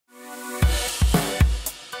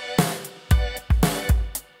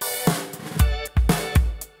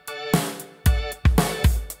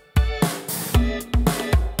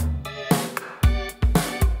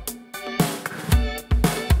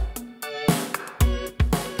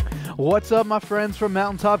What's up, my friends from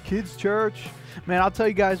Mountaintop Kids Church? Man, I'll tell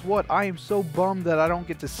you guys what, I am so bummed that I don't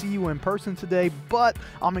get to see you in person today, but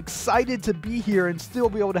I'm excited to be here and still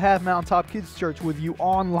be able to have Mountaintop Kids Church with you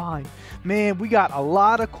online. Man, we got a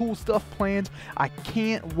lot of cool stuff planned. I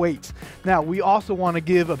can't wait. Now, we also want to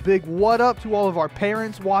give a big what up to all of our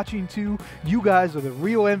parents watching too. You guys are the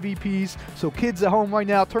real MVPs. So kids at home right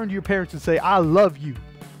now, turn to your parents and say, I love you.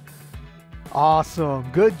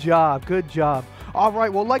 Awesome. Good job. Good job. All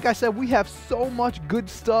right, well, like I said, we have so much good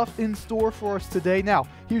stuff in store for us today. Now,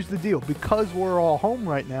 here's the deal. Because we're all home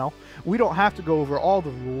right now, we don't have to go over all the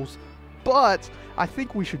rules, but I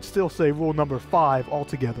think we should still say rule number 5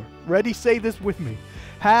 altogether. Ready? Say this with me.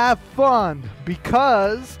 Have fun,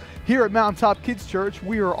 because here at Mountaintop Kids Church,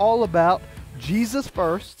 we are all about Jesus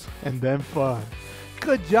first and then fun.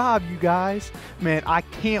 Good job, you guys. Man, I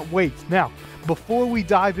can't wait. Now, before we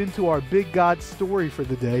dive into our big God story for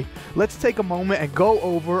the day, let's take a moment and go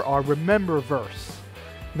over our Remember verse.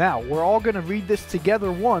 Now, we're all going to read this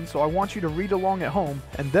together once, so I want you to read along at home,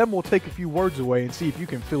 and then we'll take a few words away and see if you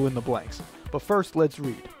can fill in the blanks. But first, let's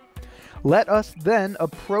read. Let us then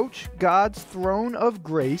approach God's throne of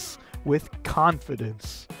grace with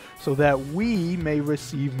confidence, so that we may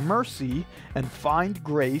receive mercy and find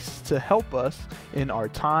grace to help us in our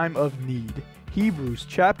time of need. Hebrews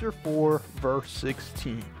chapter 4, verse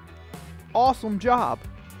 16. Awesome job.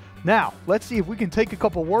 Now, let's see if we can take a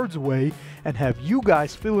couple words away and have you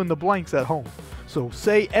guys fill in the blanks at home. So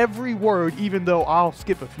say every word, even though I'll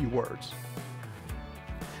skip a few words.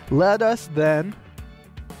 Let us then,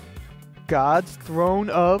 God's throne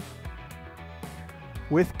of,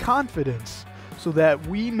 with confidence, so that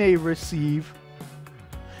we may receive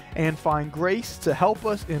and find grace to help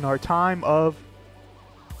us in our time of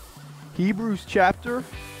Hebrews chapter,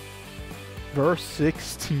 verse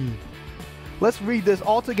 16. Let's read this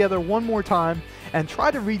all together one more time and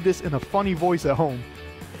try to read this in a funny voice at home.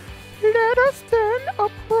 Let us then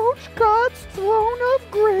approach God's throne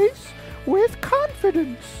of grace with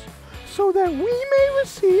confidence, so that we may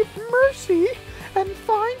receive mercy and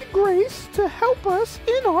find grace to help us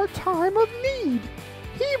in our time of need.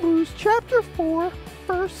 Hebrews chapter 4,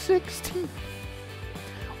 verse 16.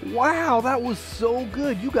 Wow, that was so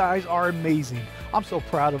good. You guys are amazing. I'm so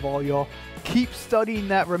proud of all y'all. Keep studying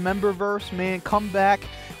that Remember verse, man. Come back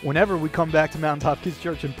whenever we come back to Mountaintop Kids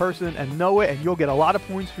Church in person and know it, and you'll get a lot of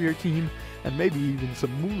points for your team and maybe even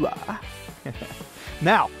some moolah.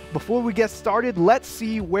 Now, before we get started, let's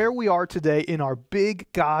see where we are today in our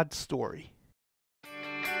big God story.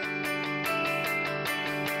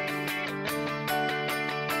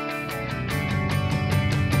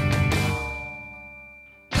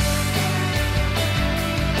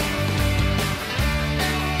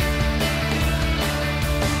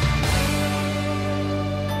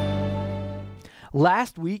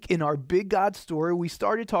 Last week in our big God story, we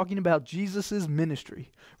started talking about Jesus'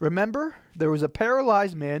 ministry. Remember, there was a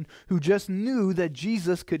paralyzed man who just knew that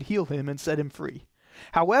Jesus could heal him and set him free.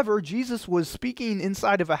 However, Jesus was speaking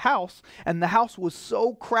inside of a house, and the house was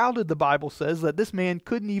so crowded, the Bible says, that this man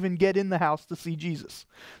couldn't even get in the house to see Jesus.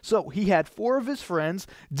 So he had 4 of his friends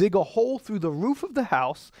dig a hole through the roof of the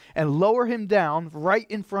house and lower him down right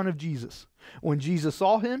in front of Jesus. When Jesus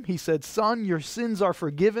saw him, he said, "Son, your sins are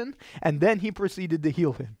forgiven," and then he proceeded to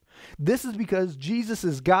heal him. This is because Jesus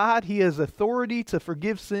is God. He has authority to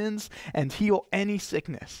forgive sins and heal any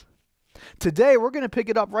sickness. Today, we're going to pick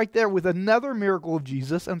it up right there with another miracle of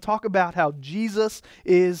Jesus and talk about how Jesus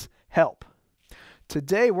is help.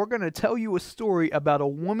 Today, we're going to tell you a story about a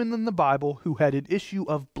woman in the Bible who had an issue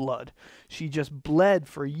of blood. She just bled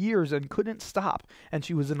for years and couldn't stop, and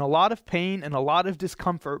she was in a lot of pain and a lot of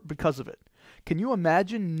discomfort because of it. Can you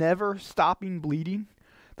imagine never stopping bleeding?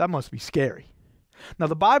 That must be scary. Now,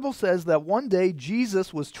 the Bible says that one day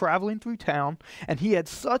Jesus was traveling through town, and he had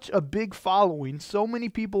such a big following, so many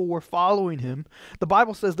people were following him. The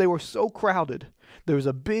Bible says they were so crowded. There was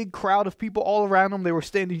a big crowd of people all around him. They were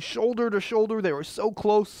standing shoulder to shoulder. They were so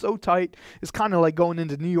close, so tight. It's kind of like going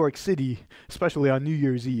into New York City, especially on New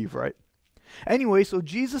Year's Eve, right? Anyway, so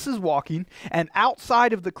Jesus is walking, and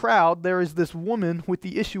outside of the crowd, there is this woman with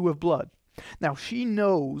the issue of blood. Now, she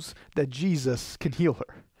knows that Jesus can heal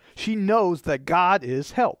her. She knows that God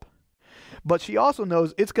is help. But she also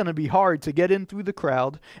knows it's going to be hard to get in through the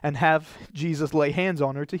crowd and have Jesus lay hands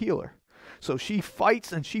on her to heal her. So she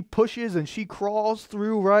fights and she pushes and she crawls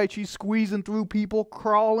through, right? She's squeezing through people,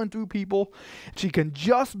 crawling through people. She can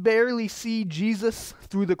just barely see Jesus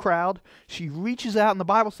through the crowd. She reaches out, and the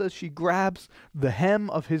Bible says she grabs the hem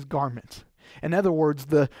of his garment. In other words,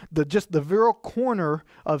 just the very corner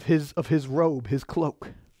of his robe, his cloak.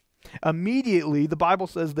 Immediately, the Bible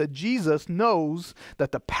says that Jesus knows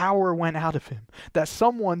that the power went out of him, that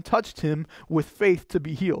someone touched him with faith to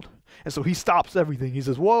be healed. And so he stops everything. He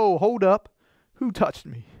says, whoa, hold up. Who touched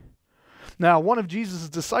me? Now, one of Jesus'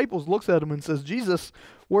 disciples looks at him and says, Jesus,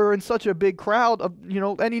 we're in such a big crowd of,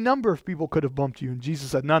 any number of people could have bumped you. And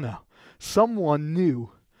Jesus said, no. Someone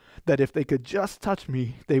knew that if they could just touch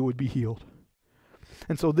me, they would be healed.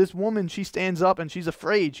 And so this woman, she stands up and she's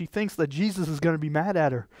afraid. She thinks that Jesus is going to be mad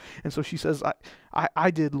at her. And so she says,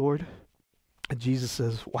 I did, Lord. And Jesus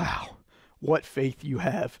says, wow, what faith you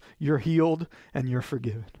have. You're healed and you're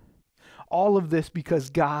forgiven. All of this because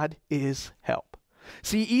God is help.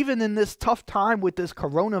 See, even in this tough time with this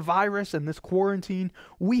coronavirus and this quarantine,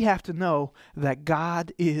 we have to know that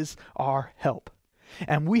God is our help.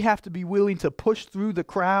 And we have to be willing to push through the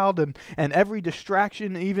crowd and every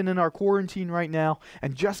distraction, even in our quarantine right now,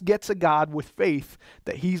 and just get to God with faith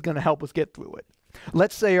that he's going to help us get through it.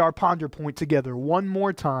 Let's say our ponder point together one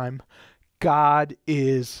more time. God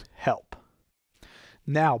is help.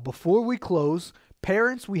 Now, before we close,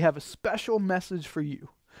 parents, we have a special message for you.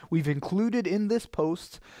 We've included in this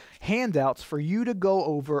post handouts for you to go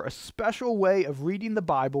over a special way of reading the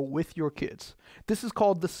Bible with your kids. This is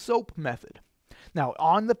called the SOAP method. Now,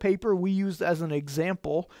 on the paper, we used as an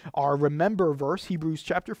example our remember verse, Hebrews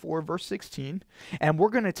chapter 4, verse 16. And we're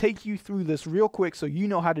going to take you through this real quick so you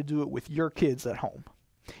know how to do it with your kids at home.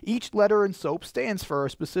 Each letter in SOAP stands for a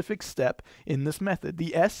specific step in this method.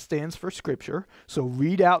 The S stands for Scripture, so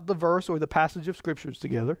read out the verse or the passage of Scriptures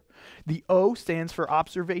together. The O stands for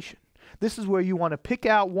observation. This is where you want to pick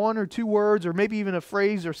out one or two words or maybe even a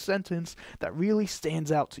phrase or sentence that really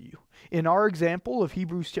stands out to you. In our example of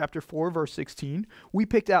Hebrews chapter 4, verse 16, we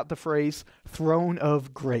picked out the phrase, throne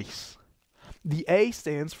of grace. The A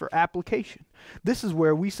stands for application. This is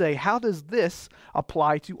where we say, how does this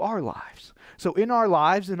apply to our lives? So in our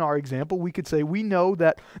lives, in our example, we could say we know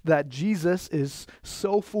that Jesus is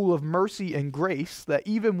so full of mercy and grace that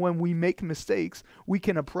even when we make mistakes, we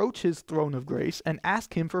can approach his throne of grace and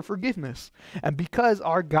ask him for forgiveness. And because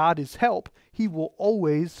our God is help, he will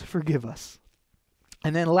always forgive us.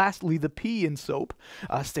 And then lastly, the P in SOAP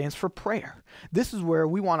stands for prayer. This is where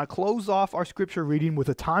we want to close off our scripture reading with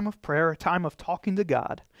a time of prayer, a time of talking to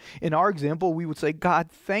God. In our example, we would say, God,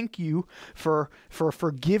 thank you for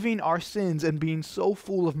forgiving our sins and being so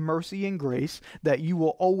full of mercy and grace that you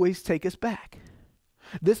will always take us back.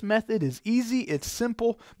 This method is easy, it's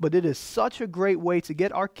simple, but it is such a great way to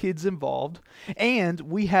get our kids involved. And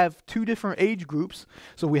we have two different age groups.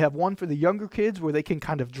 So we have one for the younger kids where they can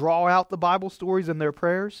kind of draw out the Bible stories and their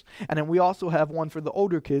prayers. And then we also have one for the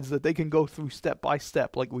older kids that they can go through step by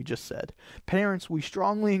step, like we just said. Parents, we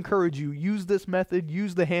strongly encourage you, use this method,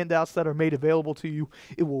 use the handouts that are made available to you.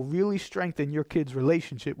 It will really strengthen your kids'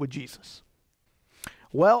 relationship with Jesus.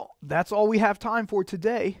 Well, that's all we have time for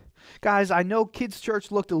today. Guys, I know Kids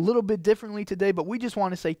Church looked a little bit differently today, but we just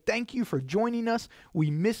want to say thank you for joining us.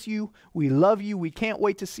 We miss you. We love you. We can't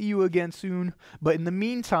wait to see you again soon. But in the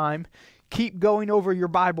meantime, keep going over your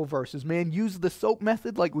Bible verses, man. Use the SOAP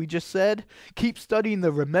method like we just said. Keep studying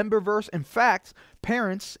the remember verse. In fact,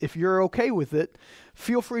 parents, if you're okay with it,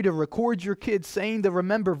 feel free to record your kids saying the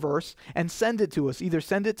remember verse and send it to us. Either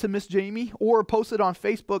send it to Miss Jamie or post it on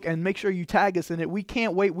Facebook and make sure you tag us in it. We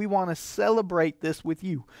can't wait. We want to celebrate this with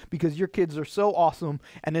you because your kids are so awesome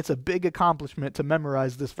and it's a big accomplishment to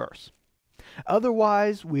memorize this verse.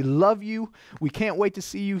 Otherwise, we love you. We can't wait to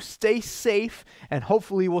see you. Stay safe, and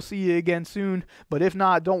hopefully we'll see you again soon. But if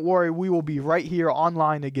not, don't worry. We will be right here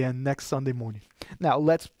online again next Sunday morning. Now,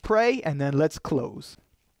 let's pray, and then let's close.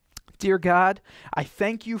 Dear God, I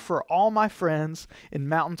thank you for all my friends in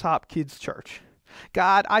Mountaintop Kids Church.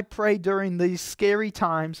 God, I pray during these scary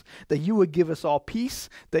times that you would give us all peace,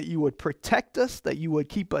 that you would protect us, that you would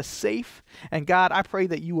keep us safe. And God, I pray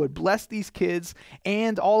that you would bless these kids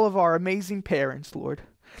and all of our amazing parents, Lord,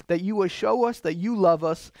 that you would show us that you love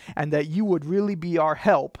us and that you would really be our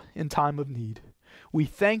help in time of need. We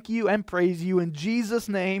thank you and praise you in Jesus'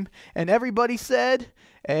 name. And everybody said,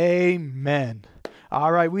 amen.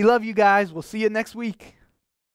 All right, we love you guys. We'll see you next week.